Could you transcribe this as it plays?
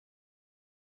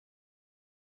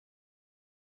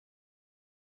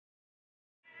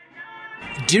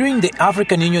During the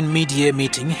African Union Mid-Year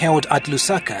meeting held at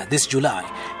Lusaka this July,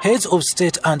 heads of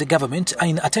state and government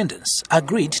in attendance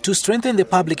agreed to strengthen the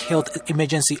public health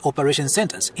emergency operation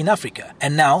centers in Africa.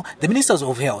 And now, the Ministers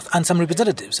of Health and some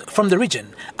representatives from the region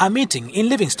are meeting in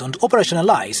Livingstone to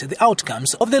operationalize the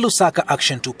outcomes of the Lusaka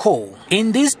Action to Call.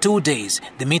 In these 2 days,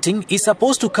 the meeting is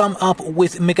supposed to come up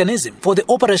with mechanism for the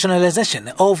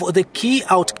operationalization of the key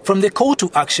out from the call to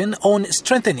action on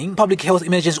strengthening public health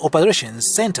emergency operations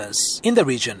centers in the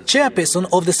region. Chairperson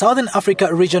of the Southern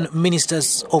Africa Region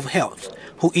Ministers of Health,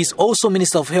 who is also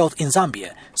Minister of Health in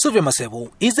Zambia, Sylvia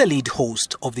Masebo, is the lead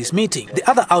host of this meeting. The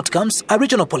other outcomes are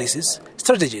regional policies,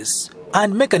 strategies,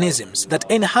 and mechanisms that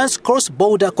enhance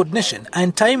cross-border coordination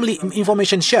and timely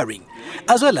information sharing,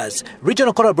 as well as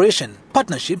regional collaboration,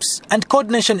 partnerships, and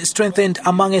coordination strengthened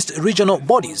amongst regional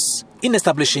bodies in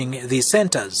establishing these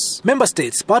centers. Member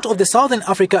states part of the Southern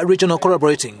Africa Regional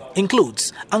Collaborating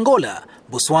includes Angola,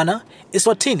 Botswana,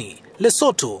 Eswatini,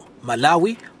 Lesotho,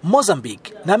 Malawi,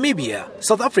 Mozambique, Namibia,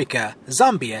 South Africa,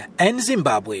 Zambia, and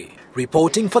Zimbabwe.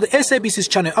 Reporting for the SABC's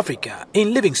Channel Africa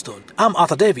in Livingstone, I'm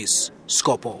Arthur Davis,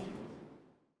 Scopo.